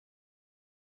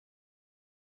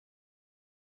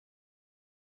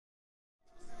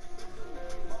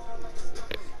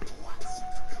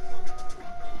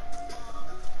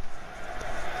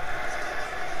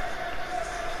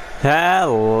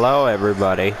Hello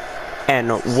everybody, and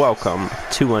welcome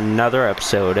to another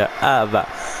episode of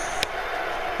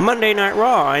Monday Night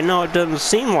Raw. I know it doesn't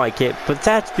seem like it, but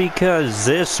that's because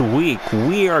this week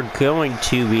we are going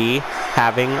to be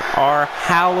having our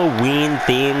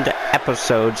Halloween-themed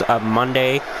episodes of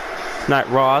Monday Night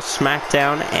Raw,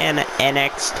 SmackDown, and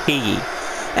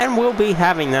NXT. And we'll be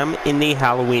having them in the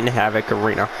Halloween Havoc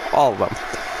Arena, all of them.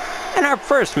 And our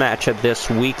first match of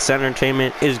this week's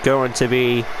entertainment is going to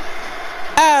be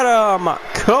Adam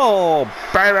Cole,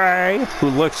 baby, who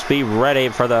looks to be ready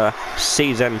for the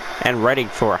season and ready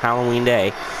for Halloween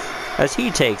Day, as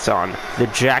he takes on the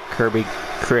Jack Kirby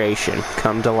creation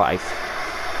come to life,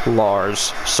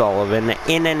 Lars Sullivan,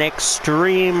 in an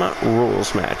Extreme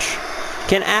Rules match.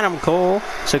 Can Adam Cole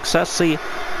successfully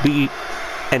beat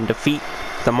and defeat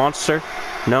the monster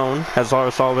known as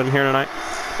Lars Sullivan here tonight,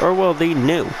 or will the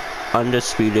new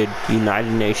undisputed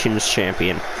United Nations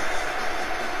champion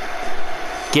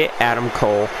get Adam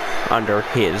Cole under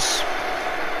his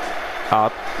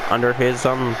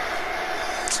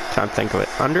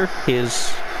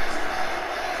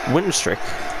win streak?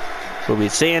 We'll be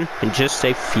seeing in just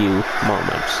a few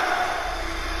moments.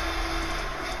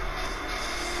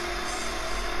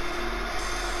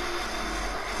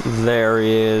 There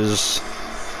is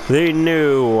the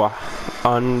new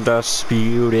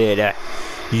undisputed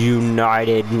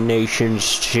United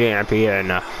Nations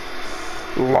champion,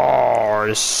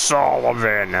 Lars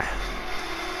Sullivan.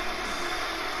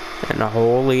 And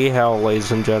holy hell,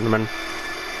 ladies and gentlemen,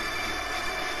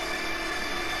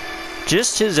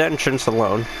 just his entrance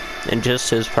alone, and just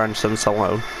his presence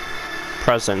alone,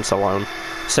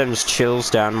 sends chills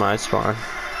down my spine.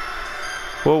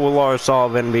 What will Lars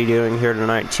Sullivan be doing here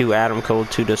tonight to Adam Cole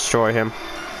to destroy him?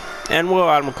 And will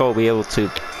Adam Cole be able to,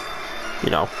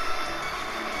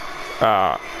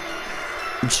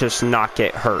 just not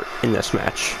get hurt in this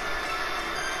match?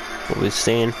 We'll be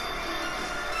seeing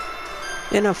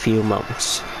in a few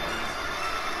moments.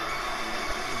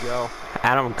 Here we go.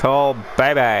 Adam Cole,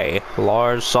 baby.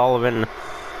 Lars Sullivan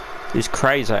is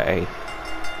crazy.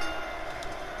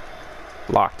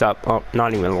 Locked up. Oh,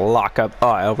 not even lock up.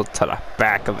 Oh, elbow to the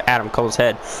back of Adam Cole's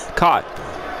head. Caught.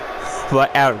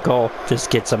 But Adam Cole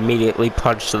just gets immediately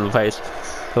punched in the face.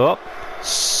 Oh,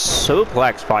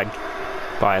 suplex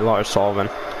by Lars Sullivan.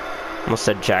 Almost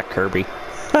said Jack Kirby.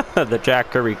 The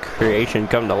Jack Kirby creation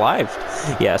come to life.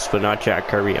 Yes, but not Jack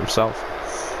Kirby himself.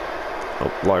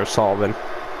 Oh, Lars Sullivan.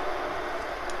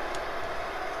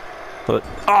 But,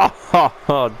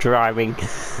 driving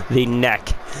the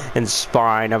neck and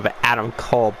spine of Adam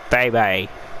Cole, baby,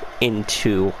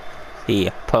 into the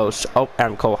post. Oh,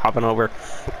 Adam Cole hopping over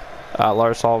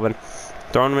Lars Sullivan,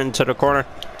 throwing him into the corner.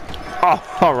 Oh,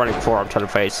 running forearm to the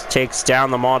face. Takes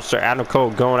down the monster. Adam Cole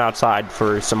going outside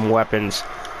for some weapons.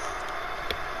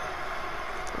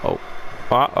 Oh.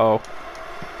 Uh-oh.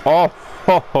 Oh,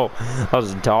 that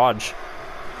was a dodge.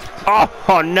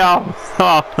 Oh, no.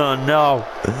 Oh, no.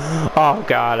 Oh,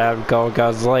 God, Adam Cole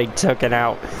got his leg taken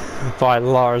out by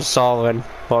Lars Sullivan.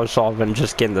 Lars Sullivan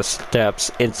just getting the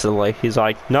steps instantly. He's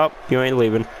like, nope, you ain't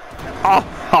leaving.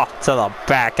 Oh, to the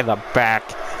back of the back.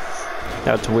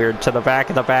 That's weird. To the back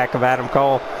of Adam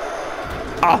Cole.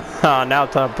 Oh, now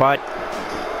to the butt.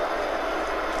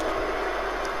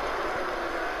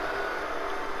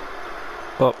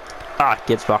 Oh,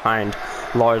 gets behind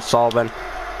Lars Sullivan.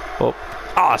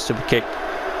 Oh, super kick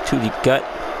to the gut.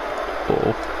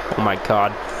 Oh my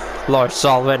God. Lars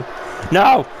Sullivan.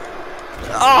 No!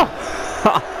 Oh,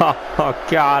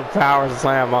 God. Power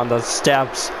slam on the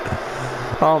steps.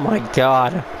 Oh my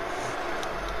God.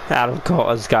 Adam Cole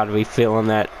has got to be feeling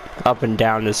that up and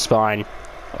down his spine.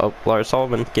 Oh, Lars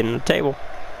Sullivan getting the table.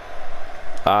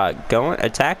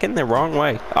 Attacking the wrong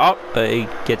way. Oh, he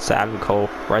gets Adam Cole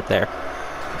right there.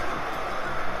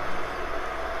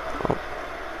 Oh,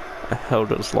 the hell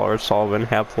does Lars Sullivan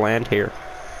have planned here?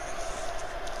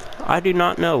 I do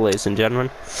not know, ladies and gentlemen.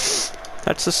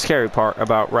 That's the scary part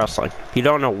about wrestling. You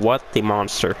don't know what the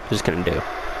monster is going to do.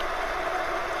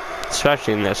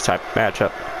 Especially in this type of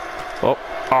matchup. Oh,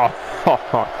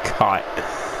 caught.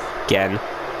 Again.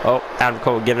 Oh, Adam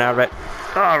Cole getting out of it.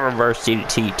 Oh, reverse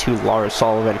DDT to Lars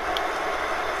Sullivan.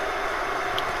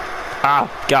 Oh,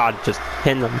 God, just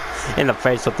pinned him in the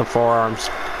face with the forearms.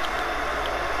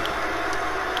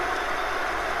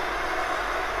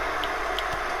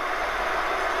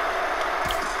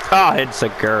 Oh, it's a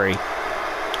Guri.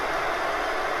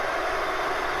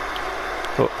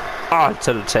 Oh,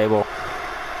 to the table.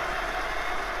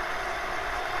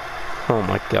 Oh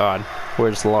my God.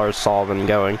 Where's Lars Sullivan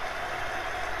going?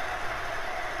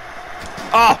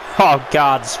 Oh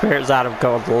God, spares Adam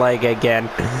Cole's leg again.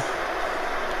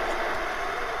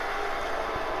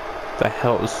 The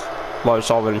hell is Lars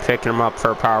Sullivan picking him up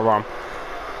for a powerbomb?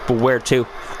 But where to?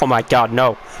 Oh my god,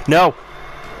 no. No!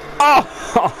 Oh!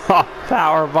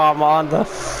 Powerbomb on the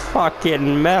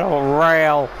fucking metal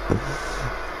rail.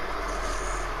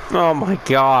 Oh my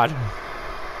god.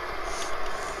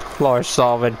 Lars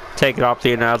Sullivan taking off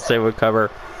the announce table cover.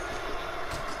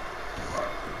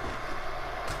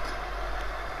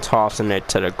 Tossing it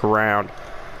to the ground.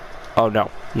 Oh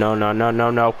no. No, no, no, no,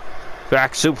 no.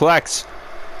 Back suplex.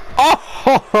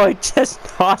 Oh! He just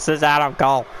tosses Adam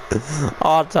Cole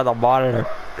onto the monitor.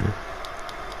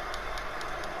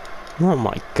 Oh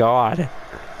my god.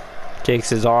 Takes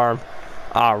his arm.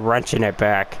 Wrenching it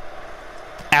back.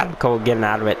 Adam Cole getting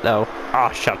out of it though.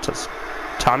 Shuts his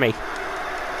tummy.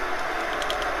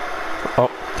 Oh,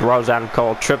 throws Adam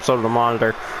Cole. Trips over the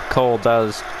monitor. Cole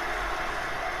does.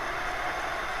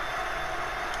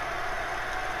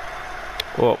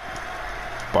 Whoa.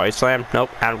 Body slam. Nope.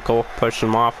 Adam Cole pushed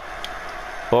him off.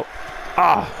 Whoa.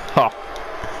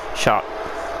 Shot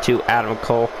to Adam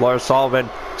Cole. Lars Sullivan.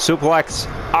 Suplex.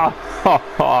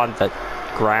 On the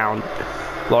ground.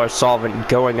 Lars Sullivan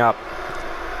going up.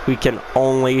 We can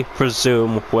only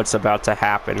presume what's about to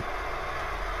happen.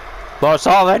 Lars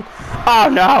Sullivan. Oh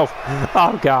no.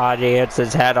 Oh god, he hits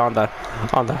his head on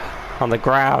the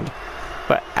ground.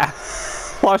 But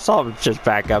Lars Sullivan's just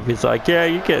back up. He's like, yeah,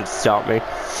 you can't stop me.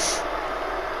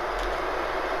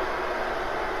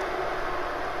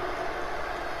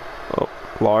 Oh,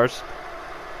 Lars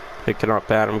picking up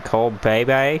Adam Cole,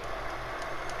 baby.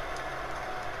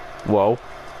 Whoa.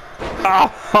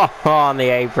 On the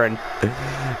apron.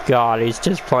 God, he's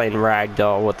just playing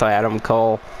ragdoll with Adam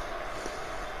Cole.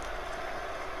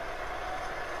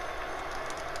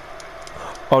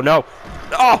 Oh no.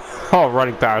 Oh,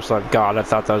 running power slam. God, I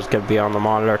thought that was going to be on the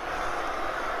monitor.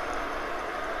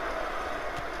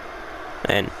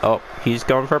 And, he's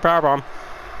going for a powerbomb.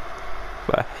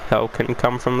 What the hell can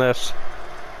come from this?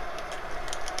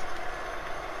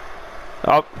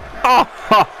 Oh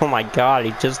my god,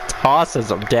 he just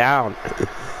tosses him down.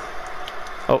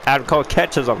 Oh, Adam Cole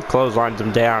catches him, clotheslines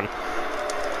him down.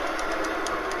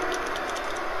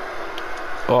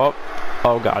 Oh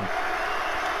god.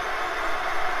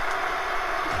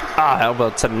 Elbow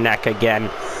to the neck again.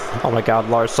 Oh my god,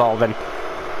 Lars Sullivan.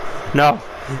 No,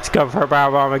 he's going for a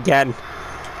powerbomb again.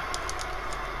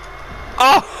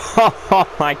 Oh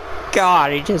my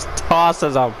god, he just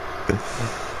tosses him.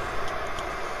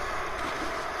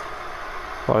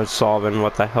 Lars Sullivan,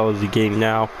 what the hell is he getting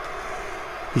now?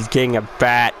 He's getting a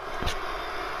bat.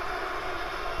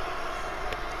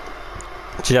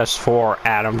 Just for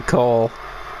Adam Cole.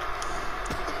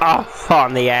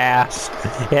 On the ass.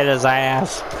 Hit his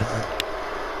ass.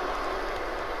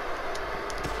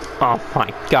 Oh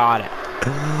my god.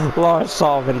 Lars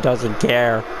Sullivan doesn't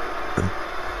care.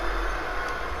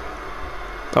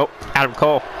 Oh, Adam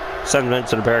Cole sends him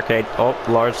into the barricade. Oh,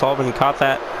 Lars Sullivan caught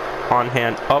that on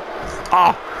hand.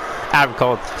 Adam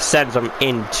Cole sends him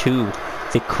into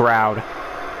the crowd.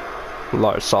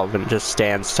 Lars Sullivan just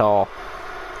stands tall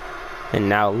and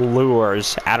now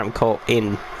lures Adam Cole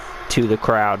into the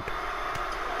crowd.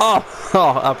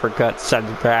 Uppercut sends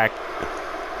it back.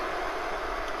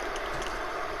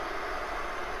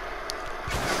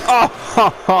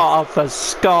 Off the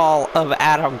skull of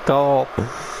Adam Cole.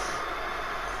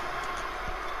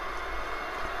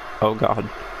 Oh god.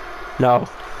 No.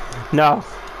 No.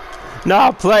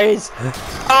 No, please.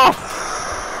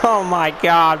 Oh my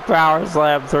god. Power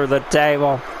slam through the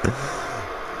table.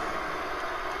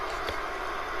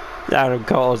 Adam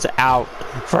Cole is out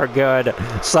for good.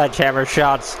 Sledgehammer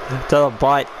shots to the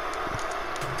butt.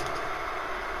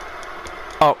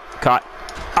 Oh, caught.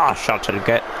 Shot to the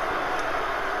gut.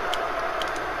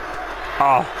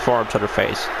 Forearm to the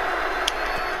face.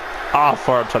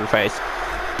 Forearm to the face.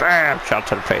 Bam! Shot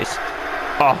to the face.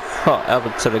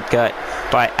 Elbow to the gut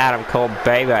by Adam Cole,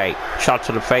 baby. Shot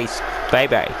to the face,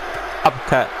 baby.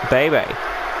 Uppercut, baby.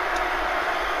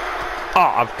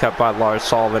 Uppercut by Lars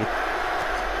Sullivan.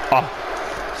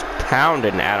 He's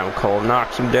pounding Adam Cole.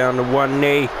 Knocks him down to one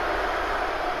knee.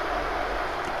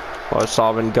 Lars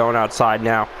Sullivan going outside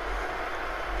now.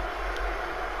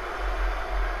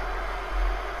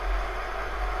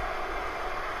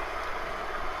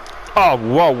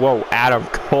 Whoa. Adam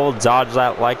Cole dodged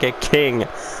that like a king,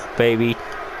 baby.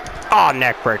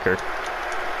 Neck breaker.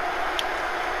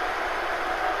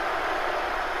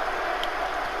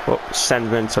 Send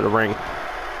him into the ring.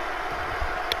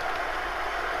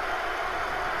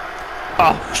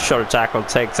 Shoulder tackle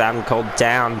takes Adam Cole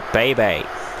down, baby.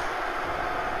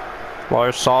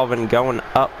 Lars Sullivan going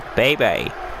up,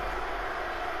 baby.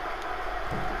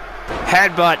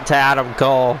 Headbutt to Adam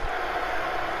Cole.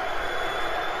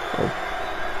 Oh,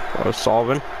 Lars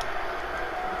Sullivan.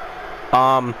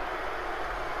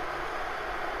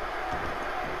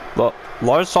 Well,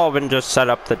 Lars Sullivan just set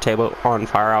up the table on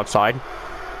fire outside.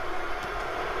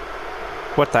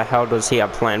 What the hell does he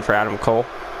have planned for Adam Cole?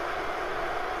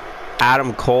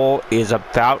 Adam Cole is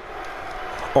about...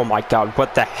 Oh my god,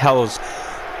 what the hell is...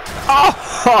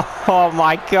 Oh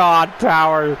my god,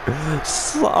 power...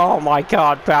 Oh my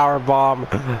god, power bomb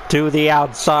to the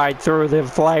outside through the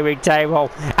flaming table.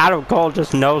 Adam Cole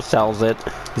just no-sells it.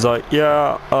 He's like,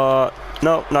 yeah,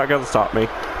 no, not gonna stop me.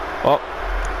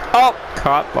 Oh,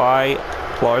 caught by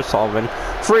Lars Sullivan.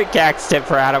 Freak accident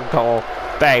for Adam Cole.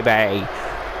 Baby.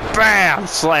 Bam!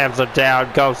 Slams him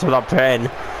down, goes for the pin.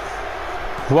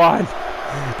 1,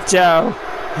 2,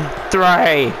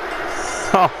 3.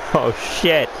 Oh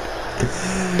shit.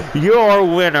 Your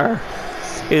winner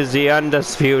is the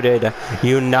undisputed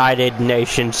United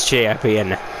Nations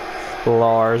champion,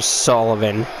 Lars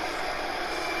Sullivan.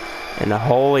 And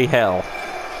holy hell.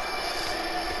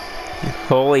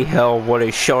 Holy hell, what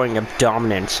a showing of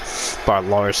dominance by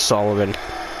Lars Sullivan.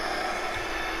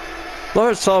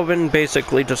 Lars Sullivan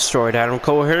basically destroyed Adam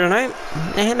Cole here tonight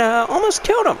and almost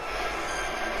killed him.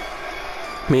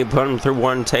 He put him through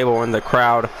one table in the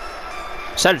crowd,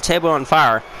 set a table on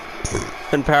fire,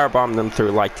 and powerbombed them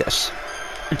through like this.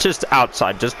 Just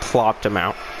outside, just plopped him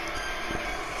out.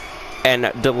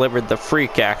 And delivered the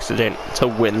freak accident to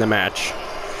win the match.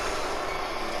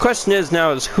 Question is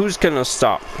now is who's gonna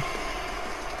stop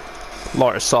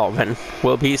Lars Sullivan?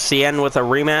 Will it be CN with a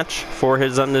rematch for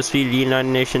his undisputed United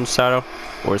Nations title,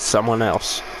 or someone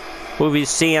else? Will it be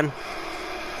CN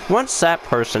once that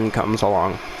person comes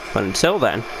along? But until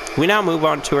then, we now move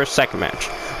on to our second match,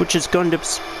 which is going to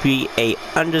be a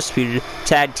undisputed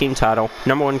tag team title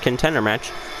 #1 contender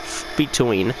match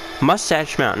between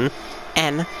Mustache Mountain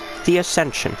and The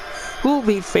Ascension, who will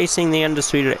be facing the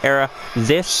Undisputed Era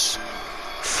this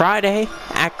Friday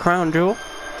at Crown Jewel.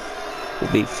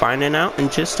 We'll be finding out in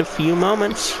just a few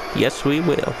moments. Yes, we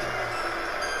will.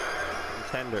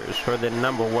 Contenders for the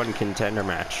 #1 contender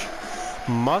match.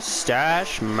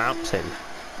 Mustache Mountain.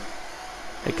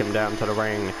 They come down to the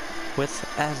ring with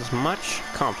as much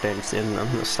confidence in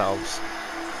themselves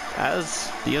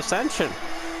as the Ascension.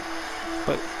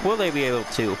 But will they be able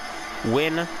to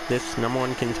win this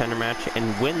 #1 contender match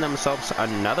and win themselves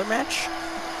another match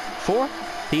for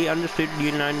the Undisputed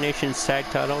United Nations tag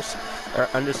titles, or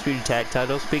Undisputed tag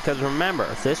titles? Because remember,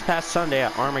 this past Sunday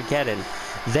at Armageddon,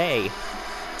 they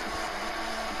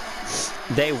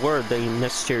were the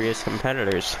mysterious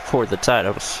competitors for the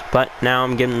titles. But now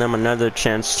I'm giving them another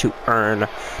chance to earn,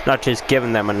 not just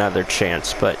giving them another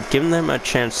chance, but giving them a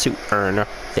chance to earn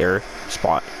their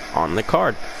spot on the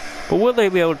card. But will they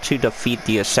be able to defeat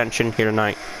the Ascension here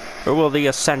tonight? Or will the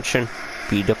Ascension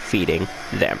be defeating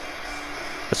them?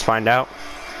 Let's find out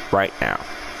right now.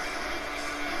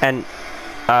 And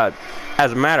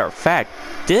as a matter of fact,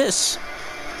 this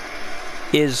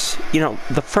is,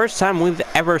 the first time we've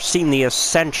ever seen the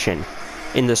Ascension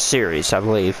in the series, I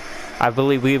believe. I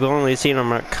believe we've only seen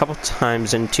them a couple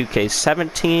times in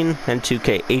 2K17 and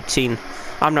 2K18.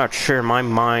 I'm not sure, my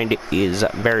mind is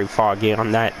very foggy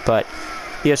on that, but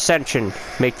the Ascension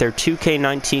make their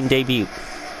 2K19 debut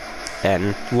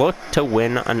and look to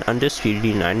win an Undisputed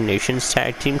United Nations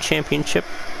Tag Team Championship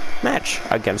match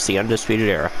against the Undisputed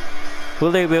Era.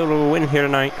 Will they be able to win here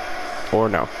tonight, or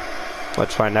no?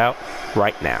 Let's find out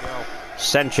right now.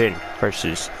 Ascension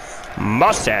versus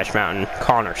Mustache Mountain.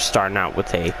 Connor starting out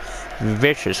with a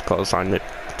vicious clothesline to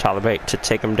Tyler Bate to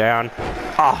take him down.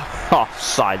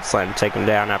 Side slam to take him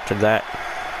down after that.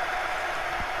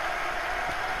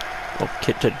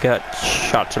 Kick to the gut,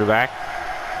 shot to the back.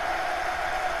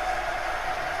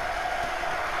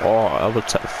 Elbow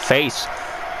to the face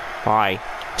by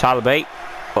Tyler Bate.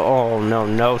 Oh no,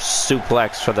 no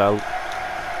suplex for the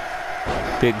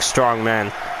big strong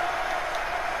man.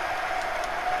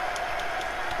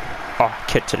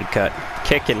 Kick to the gut.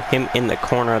 Kicking him in the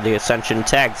corner of the Ascension.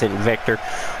 Tags in Victor.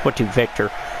 What do Victor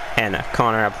and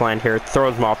Connor have planned here?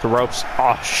 Throws him off the ropes.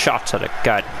 Shot to the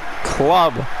gut.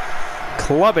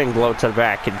 Clubbing blow to the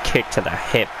back and kick to the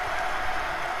hip.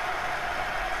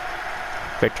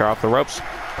 Victor off the ropes.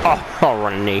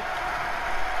 Running knee.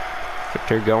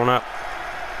 Victor going up.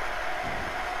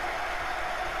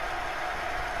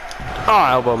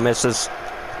 Elbow misses.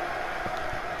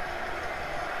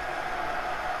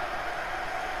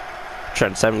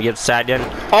 Trent 7 gets side in.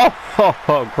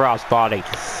 Cross body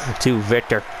to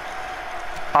Victor.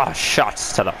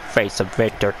 Shots to the face of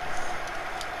Victor.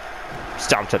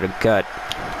 Stomp to the gut.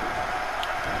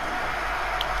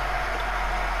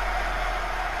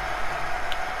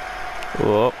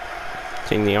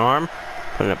 Taking the arm.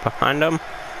 putting it behind him.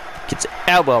 Gets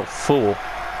elbow full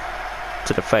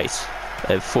to the face.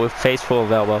 Face full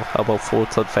of elbow. Elbow full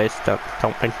to the face.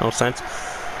 Don't make no sense.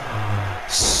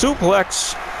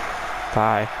 Suplex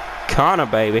by Connor,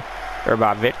 baby. Or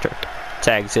by Victor.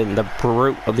 Tags in the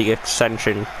brute of the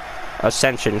Ascension,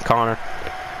 Connor.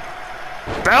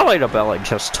 Belly to belly,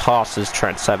 just tosses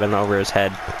Trent Seven over his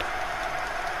head.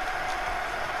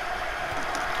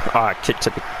 Kick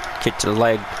to the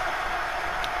leg.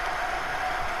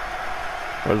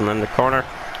 Wasn't in the corner.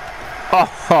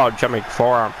 Oh, jumping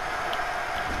forearm.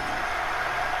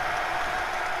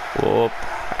 Whoop.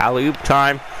 Alley-oop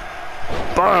time.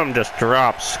 Boom, just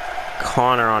drops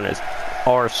Connor on his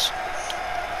arse.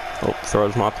 Oh,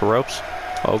 throws him off the ropes.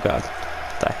 Oh, God.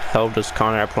 What the hell does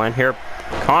Connor have planned here?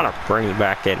 Connor bringing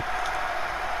back in.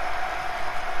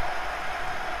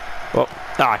 Oh,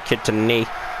 kick to the knee.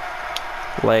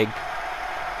 Leg.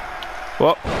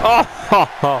 Whoop.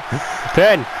 Oh,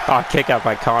 pin. Kick out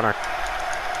by Connor.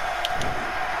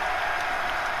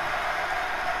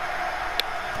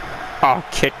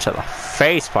 Kick to the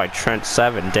face by Trent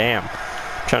Seven. Damn.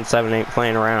 Trent Seven ain't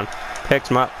playing around. Picks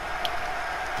him up.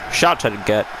 Shot to the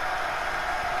gut.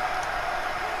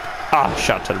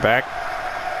 Shot to the back.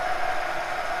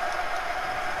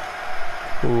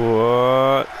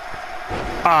 What?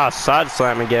 Side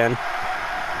slam again.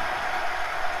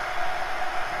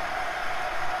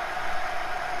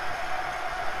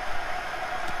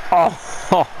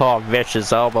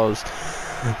 Vicious elbows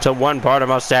to one part of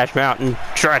Mustache Mountain.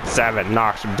 Trent Seven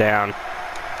knocks him down.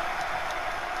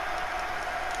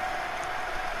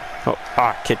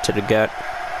 Kick to the gut.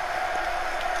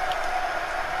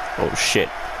 Oh shit.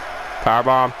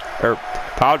 Powerbomb or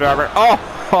power driver.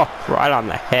 Right on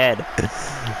the head.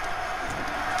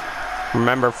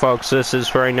 Remember, folks, this is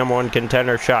for a #1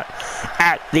 contender shot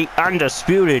at the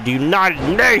Undisputed United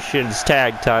Nations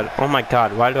tag title. Oh my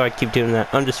God, why do I keep doing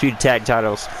that? Undisputed tag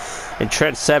titles. And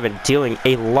Trent Seven dealing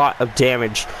a lot of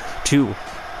damage to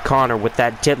Connor with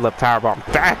that deadlift powerbomb.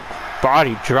 Back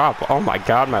body drop. Oh my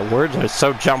God, my words are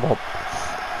so jumbled.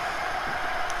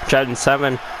 Trent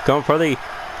Seven going for the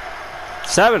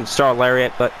 7-star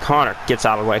lariat, but Connor gets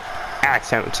out of the way.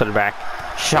 Axe handle to the back.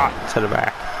 Shot to the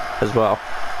back as well.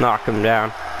 Knocking him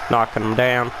down. Knocking him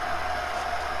down.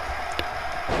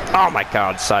 Oh my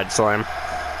God, side slam.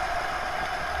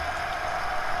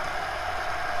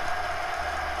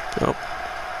 Nope.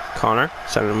 Connor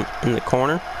setting him in the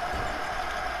corner.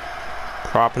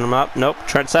 Propping him up. Nope.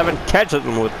 Trent Seven catches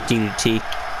him with DDT.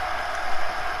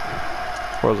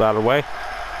 Throws out of the way.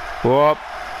 Whoop.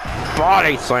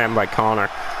 Body slam by Connor.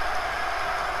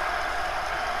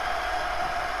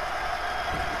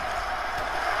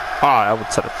 Elbow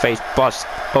to the face, bust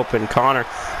open Connor.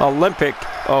 Olympic.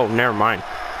 Oh, never mind.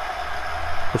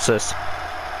 What's this?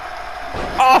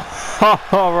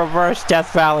 Reverse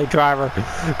Death Valley driver.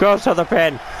 Goes to the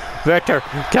pin. Victor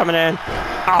coming in.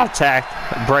 Attack.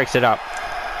 Breaks it up.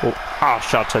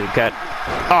 Shot to the gut.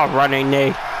 Running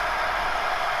knee.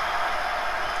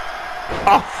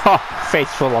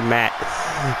 Face full of mat.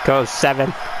 Goes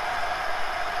Seven.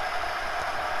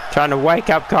 Trying to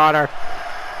wake up Connor.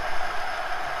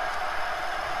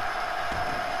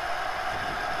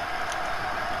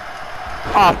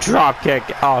 Drop kick.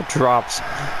 Drops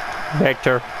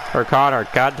Victor or Connor.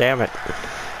 God damn it.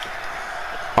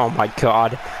 Oh my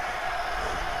God.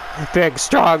 Big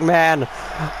strong man.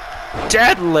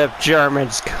 Deadlift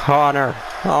Germans Connor.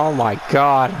 Oh my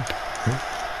God.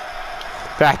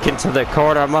 Back into the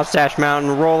corner. Mustache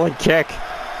Mountain rolling kick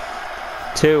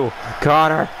to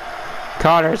Connor.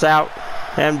 Connor's out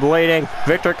and bleeding.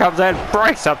 Victor comes in,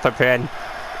 breaks up the pin.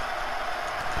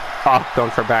 Going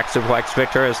for back suplex.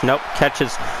 Victor is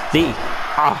catches the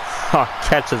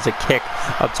catches a kick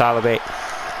of Tyler Bate.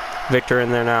 Victor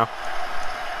in there now.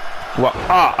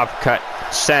 Uppercut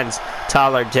sends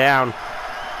Tyler down.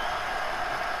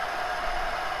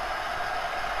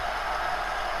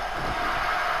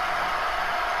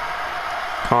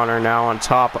 Connor now on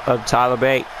top of Tyler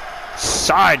Bate.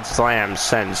 Side slam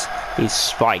sends the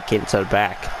spike into the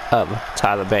back of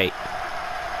Tyler Bate.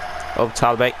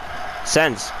 Tyler Bate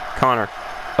sends Connor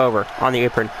over on the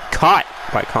apron. Caught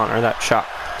by Connor. That shot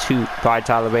by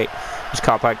Tyler Bate was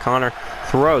caught by Connor.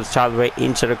 Throws Tyler Bate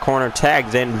into the corner.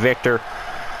 Tags in Victor.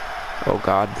 Oh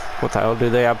God, what the hell do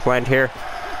they have planned here?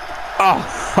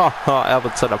 Elbow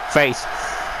to the face.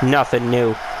 Nothing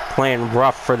new. Playing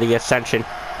rough for the Ascension.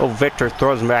 Victor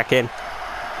throws him back in.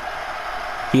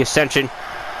 The Ascension.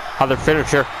 Other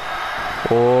finisher.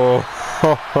 Boom!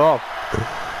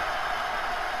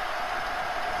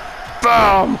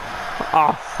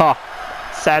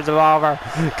 Sends him over.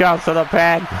 Goes to the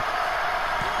pin.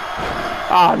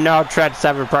 Oh no, Trent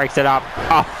 7 breaks it up.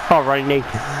 Oh, right knee.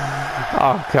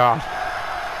 Oh god.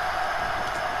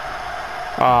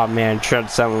 Oh man,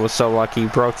 Trent 7 was so lucky he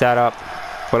broke that up.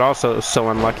 But also so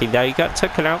unlucky that he got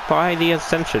taken out by the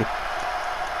Ascension.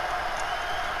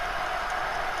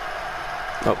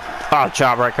 Oh,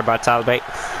 jawbreaker by Tyler Bate.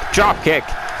 Drop kick.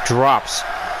 Drops.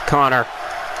 Connor.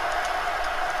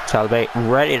 Tyler Bate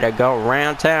ready to go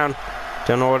around town.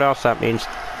 Don't know what else that means.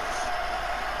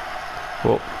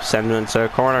 Whoa, send him into the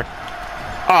corner.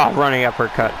 Oh, running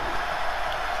uppercut.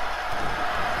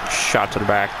 Shot to the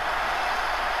back.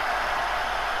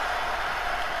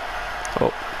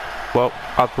 Oh, whoa,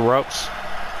 up the ropes.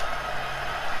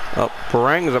 Oh,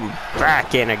 brings him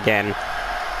back in again.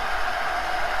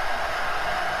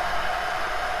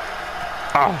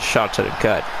 Oh, shot to the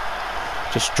gut.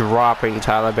 Just dropping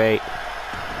Tyler Bate.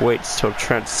 Waits till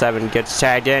Trent 7 gets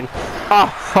tagged in.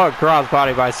 Oh,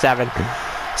 crossbody by 7.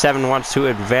 7 wants to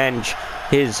avenge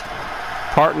his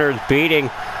partner's beating.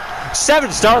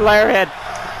 7-star lariat.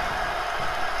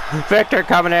 Victor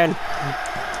coming in.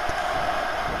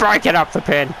 Breaking up the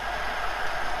pin.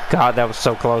 God, that was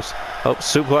so close. Oh,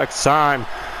 suplex time.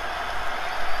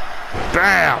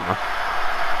 Bam!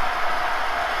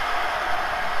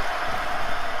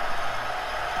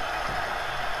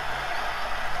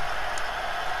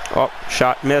 Oh,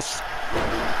 shot missed.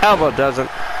 Elbow doesn't.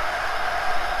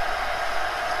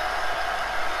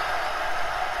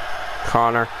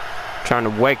 Connor trying to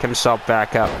wake himself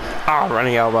back up. Oh,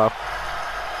 running elbow.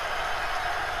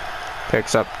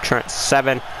 Picks up Trent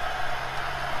 7.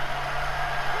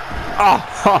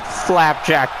 Oh,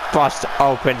 flapjack bust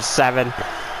open 7.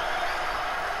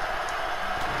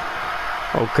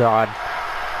 Oh god.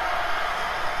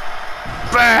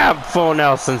 Bam! Full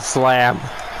Nelson slam.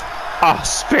 Oh,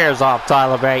 spears off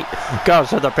Tyler Bate. Goes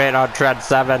to the pin on Trent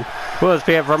 7. Will this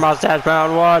be it for Mustache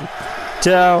Mountain? 1,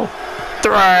 2,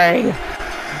 3.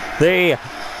 The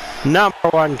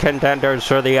 #1 contenders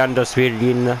for the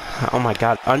undisputed, oh my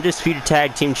god, undisputed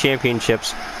tag team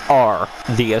championships are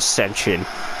the Ascension.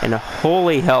 And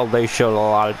holy hell, they showed a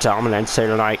lot of dominance here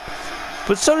tonight.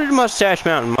 But so did Mustache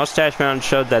Mountain. Mustache Mountain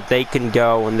showed that they can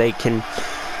go and they can,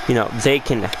 they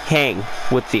can hang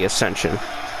with the Ascension.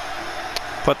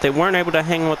 But they weren't able to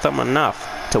hang with them enough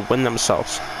to win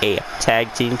themselves a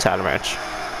tag team title match.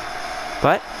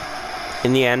 But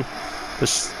in the end, the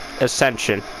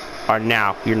Ascension are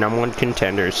now your #1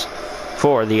 contenders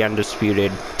for the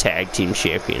undisputed tag team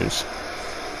championships.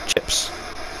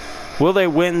 Will they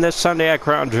win this Sunday at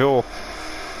Crown Jewel?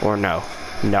 Or no?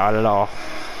 Not at all.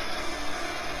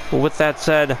 Well, with that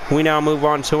said, we now move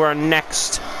on to our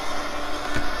next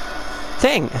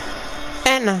thing.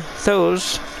 And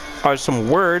those are some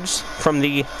words from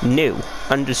the new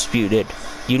undisputed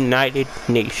United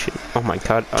Nation. Oh my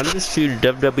god, undisputed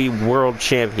WWE World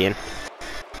Champion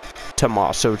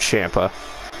Tommaso Ciampa.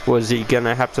 What is he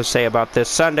gonna have to say about this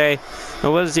Sunday?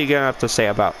 And what is he gonna have to say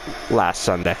about last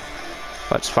Sunday?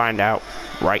 Let's find out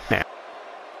right now.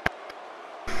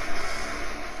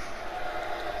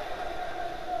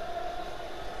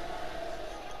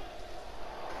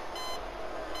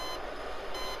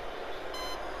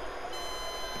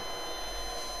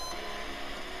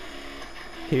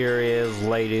 Here is,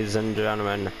 ladies and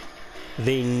gentlemen,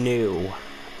 the new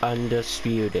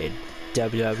undisputed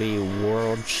WWE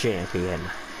World Champion,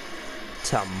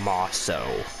 Tommaso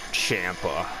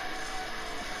Ciampa.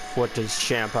 What does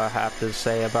Ciampa have to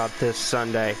say about this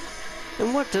Sunday?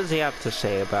 And what does he have to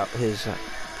say about his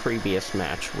previous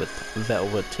match with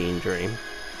Velveteen Dream?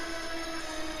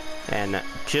 And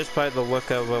just by the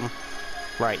look of him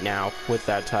right now, with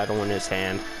that title in his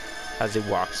hand, as he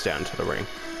walks down to the ring,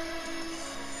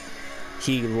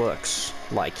 he looks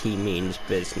like he means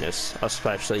business,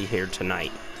 especially here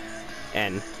tonight.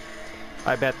 And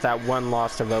I bet that one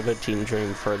loss to Velveteen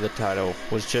Dream for the title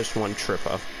was just one trip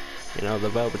up. The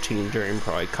Velveteen Dream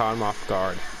probably caught him off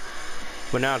guard.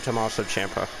 But now Tommaso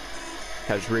Ciampa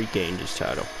has regained his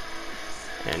title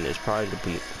and is probably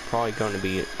going to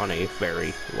be on a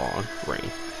very long reign.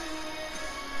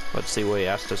 Let's see what he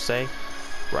has to say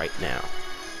right now.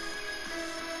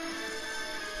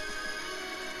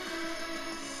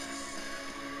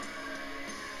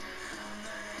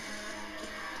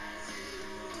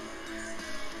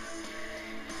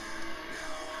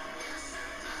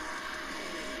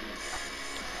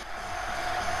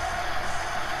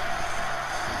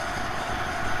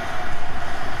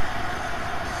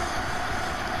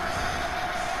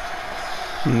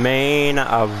 Main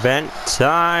event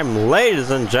time, ladies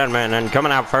and gentlemen, and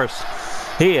coming out first,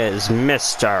 he is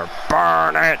Mr.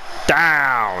 Burn It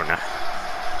Down,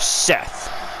 Seth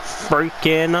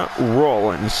freaking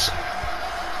Rollins.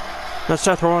 Now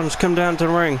Seth Rollins come down to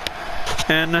the ring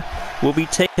and will be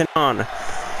taken on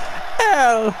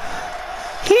El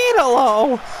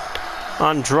Idolo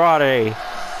Andrade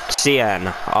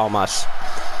Cien Almas.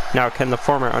 Now, can the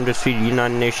former undisputed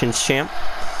United Nations champ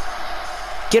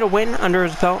get a win under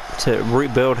his belt to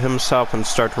rebuild himself and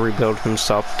start to rebuild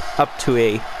himself up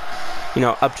to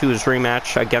up to his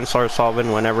rematch against Lars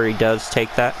Sullivan whenever he does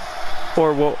take that?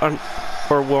 Or will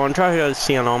Andrade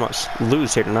Cien Almas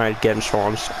lose here tonight against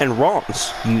Rollins, and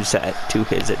Rollins use that to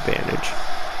his advantage?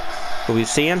 We'll be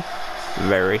seeing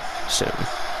very soon.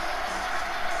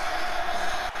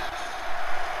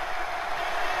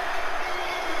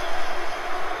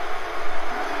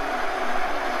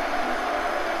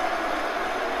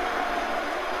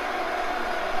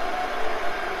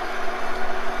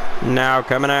 Now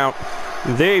coming out,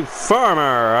 the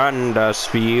former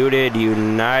undisputed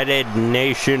United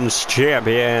Nations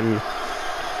champion,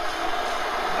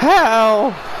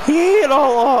 El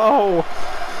Idolo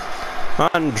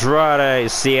Andrade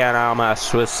Cien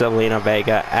Almas, with Zelina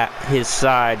Vega at his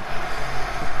side.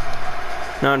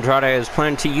 Now Andrade is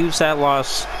planning to use that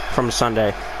loss from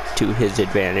Sunday to his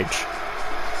advantage.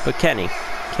 But can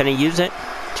he use it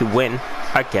to win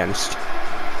against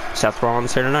Seth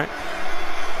Rollins here tonight?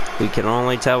 We can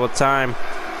only tell with time.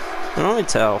 We can only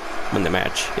tell when the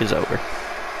match is over.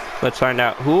 Let's find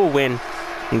out who will win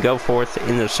and go forth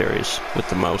in the series with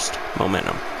the most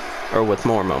momentum. Or with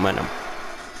more momentum.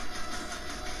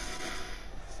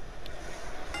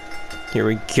 Here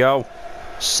we go.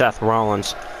 Seth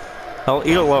Rollins. El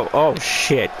Idolo. Oh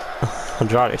shit.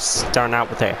 Andrade starting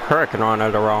out with a hurricane on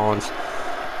under Rollins.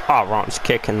 Oh, Rollins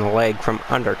kicking the leg from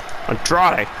under.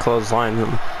 Andrade clotheslining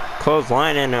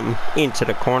him into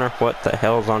the corner. What the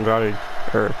hell is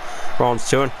Rollins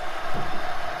doing?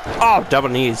 Oh, double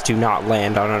knees do not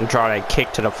land on Andrade.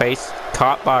 Kick to the face.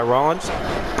 Caught by Rollins.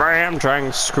 Bam!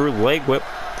 Dragon screw leg whip.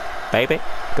 Baby.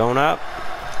 Going up.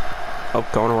 Oh,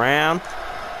 going around.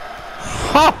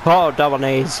 Oh, double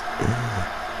knees.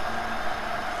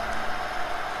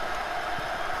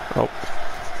 Oh.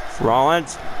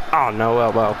 Rollins. Oh, no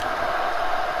elbow.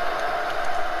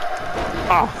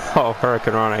 Oh,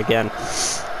 Hurricane Rana again.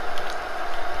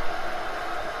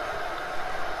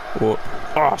 Whoa.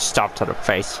 Oh, stop to the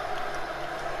face.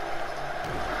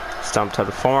 Stomp to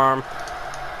the forearm.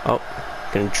 Oh,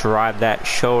 gonna drive that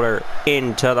shoulder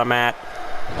into the mat.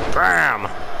 Bam!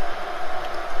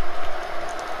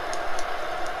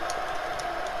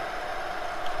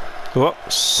 Whoa,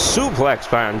 suplex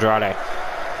by Andrade.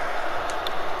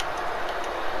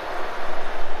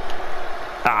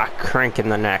 Ah, cranking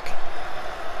the neck.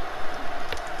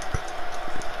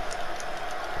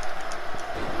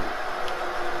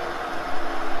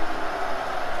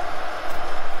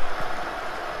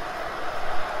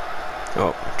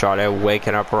 Oh, Andrade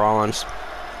waking up Rollins.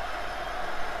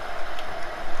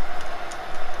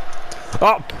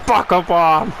 Oh, buckle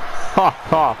bomb! Ha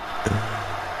ha!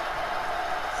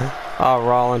 Oh,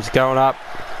 Rollins going up.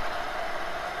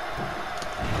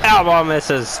 Elbow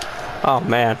misses. Oh,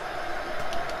 man.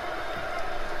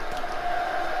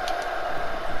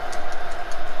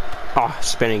 Oh,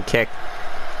 spinning kick.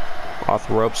 Off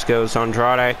the ropes goes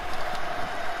Andrade.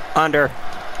 Under.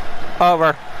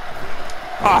 Over.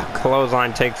 Oh,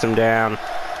 clothesline takes him down.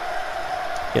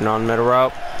 Getting on middle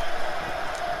rope.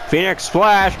 Phoenix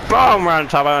splash. Boom! Right on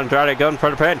top of Andrade. Going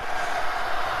for the pin.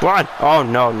 One. Oh,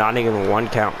 no. Not even one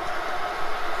count.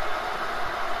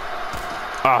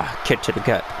 Ah, oh, kick to the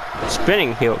gut.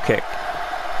 Spinning heel kick.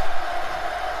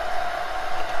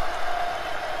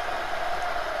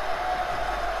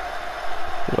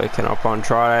 Waking up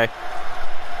Andrade.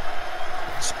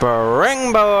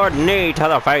 Springboard knee to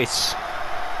the face.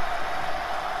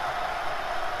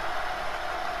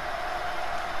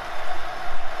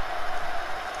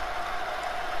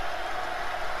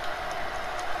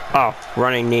 Oh,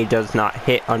 running knee does not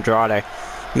hit Andrade.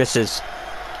 Misses.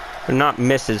 Not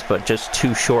misses, but just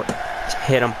too short to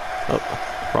hit him. Oh,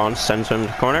 Rollins sends him to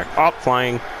the corner. Oh,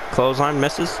 flying clothesline,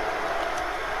 misses.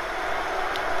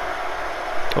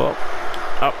 Oh,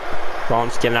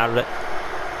 Rollins getting out of it.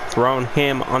 Throwing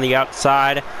him on the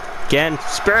outside. Again,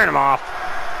 spearing him off.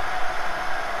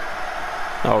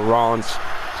 Oh, Rollins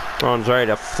ready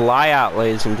to fly out,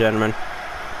 ladies and gentlemen.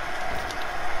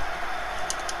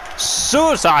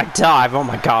 Suicide dive! Oh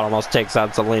my god, almost takes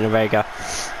out Zelina Vega.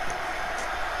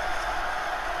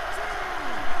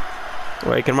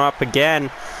 Wake him up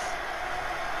again.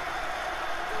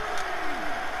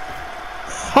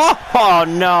 Oh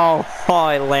no! Oh,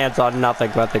 he lands on nothing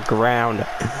but the ground.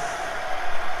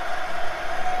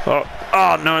 Oh,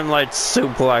 Northern Lights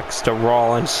suplex to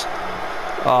Rollins.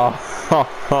 Oh.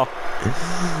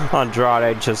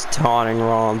 Andrade just taunting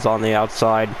Rollins on the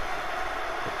outside.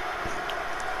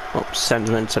 Oh, sends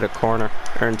him into the corner,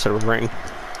 or into the ring.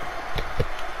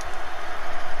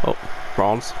 Oh,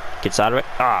 Rollins gets out of it.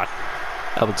 Ah,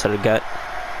 elbow to the gut.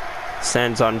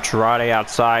 Sends Andrade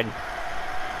outside.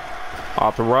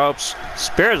 Off the ropes.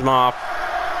 Spears him off.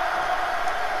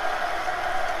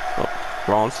 Oh,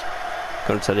 Rollins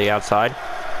going to the outside.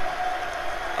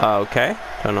 Okay,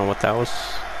 don't know what that was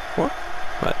for,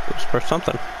 but it was for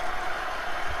something.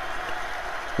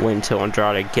 Wait until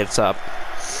Andrade gets up.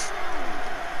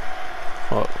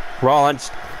 Oh,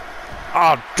 Rollins.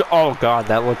 Oh God,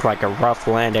 that looked like a rough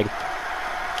landing.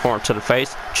 Arm to the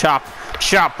face. Chop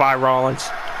by Rollins.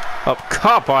 Oh,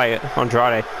 caught by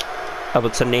Andrade. Elbow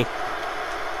to the knee.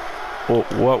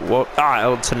 Whoa. Ah,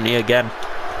 elbow to the knee again.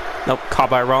 Nope, caught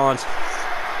by Rollins.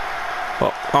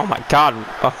 Oh my God.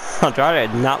 Oh,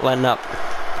 Andrade not letting up.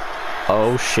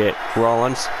 Oh shit,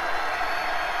 Rollins.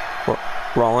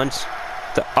 Rollins.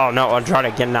 Oh no,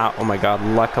 Andrade getting out. Oh my God,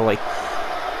 luckily.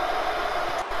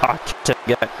 To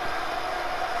get.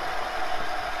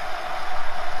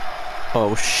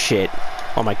 Oh shit.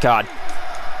 Oh my God.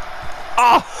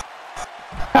 Oh!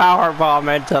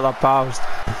 Powerbomb into the post.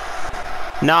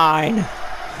 9.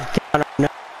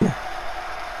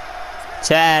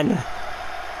 10.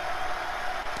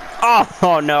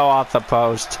 Oh no, off the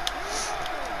post.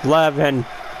 11.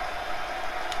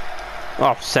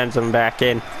 Oh, sends him back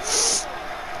in.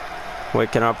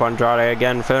 Waking up Andrade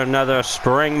again for another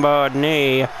springboard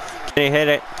knee. Can he hit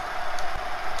it?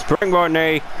 Springboard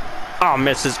knee. Oh,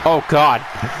 misses. Oh, God.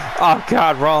 Oh,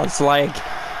 God. Rollins' leg.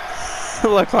 It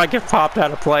looked like it popped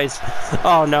out of place.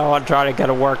 Oh, no. Andrade got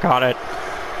to work on it.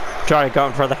 Andrade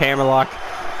going for the hammerlock.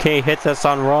 Can he hit this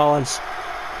on Rollins?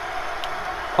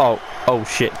 Oh,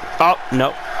 shit. Oh,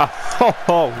 no.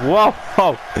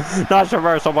 Whoa. Nice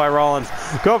reversal by Rollins.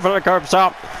 Go for the curb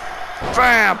stop.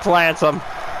 Bam! Plants him.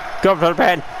 Go for the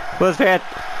pin. Let's hit.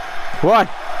 1,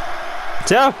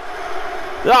 2.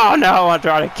 Oh no,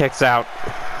 Andrade kicks out.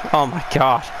 Oh my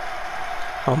God.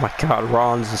 Oh my God,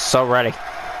 Rollins is so ready.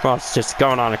 Rollins just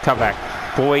going on a comeback.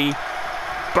 Boy.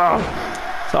 Boom.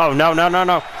 Oh no.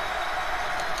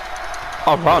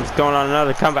 Oh, Rollins going on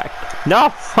another comeback.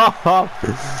 No.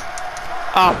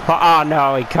 Oh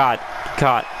no, he caught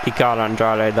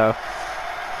Andrade though.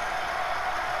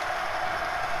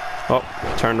 Oh,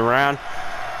 turned around.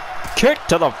 Kick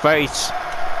to the face.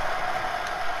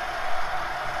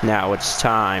 Now it's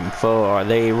time for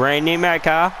the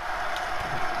Rainmaker.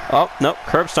 Oh, nope,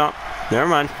 curb stomp. Never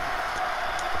mind.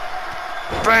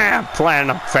 Bam!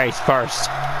 Planting him face first.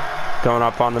 Going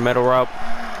up on the middle rope.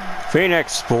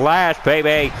 Phoenix splash,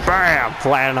 baby. Bam!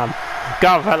 Planting him.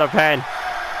 Go for the pin.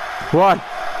 1,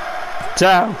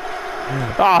 2.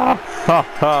 Oh,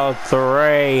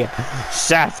 3.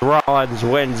 Seth Rollins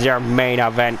wins your main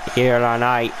event here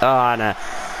tonight on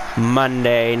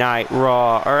Monday Night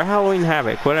Raw, or Halloween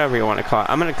Havoc, whatever you want to call it.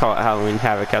 I'm going to call it Halloween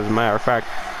Havoc, as a matter of fact.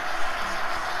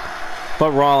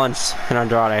 But Rollins and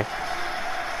Andrade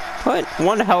put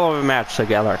one hell of a match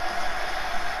together.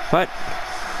 But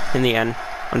in the end,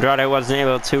 Andrade wasn't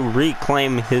able to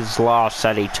reclaim his loss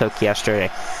that he took yesterday.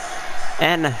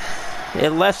 And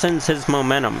it lessens his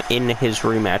momentum in his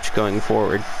rematch going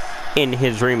forward. In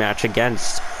his rematch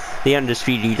against the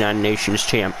undisputed United Nations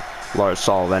champ, Lars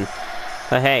Sullivan.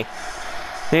 But hey,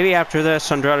 maybe after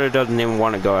this, Andrade doesn't even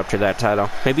want to go after that title.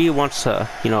 Maybe he wants to,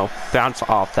 bounce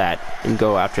off that and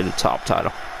go after the top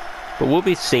title. But we'll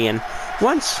be seeing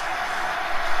once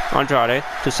Andrade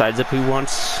decides if he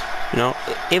wants,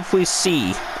 if we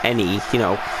see any,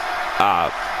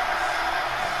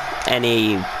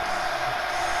 any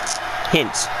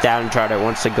hints that Andrade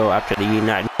wants to go after the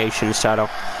United Nations title.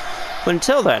 But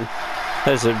until then,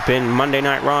 this has been Monday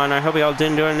Night Raw, and I hope you all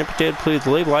did enjoy it. And if you did, please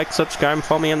leave a like, subscribe, and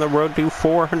follow me on the road to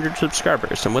 400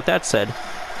 subscribers. And with that said,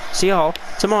 see y'all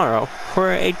tomorrow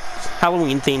for a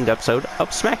Halloween-themed episode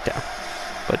of SmackDown,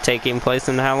 but taking place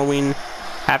in the Halloween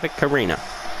Havoc Arena.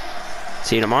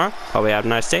 See you tomorrow. Hope you have a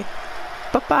nice day.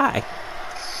 Bye-bye.